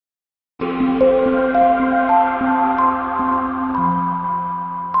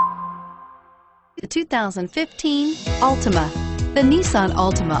The 2015 Altima. The Nissan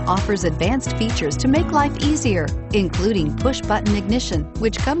Altima offers advanced features to make life easier, including push-button ignition,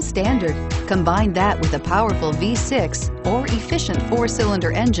 which comes standard. Combine that with a powerful V6 or efficient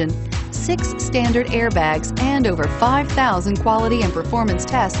 4-cylinder engine, 6 standard airbags, and over 5,000 quality and performance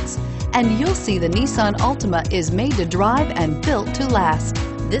tests, and you'll see the Nissan Altima is made to drive and built to last.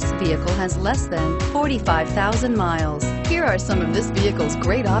 This vehicle has less than 45,000 miles. Here are some of this vehicle's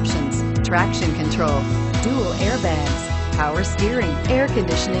great options: traction control, dual airbags, power steering, air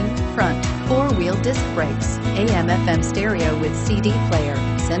conditioning, front, 4-wheel disc brakes, AM/FM stereo with CD player,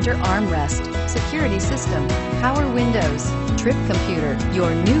 center armrest, security system, power windows, trip computer.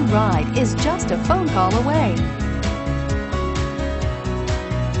 Your new ride is just a phone call away.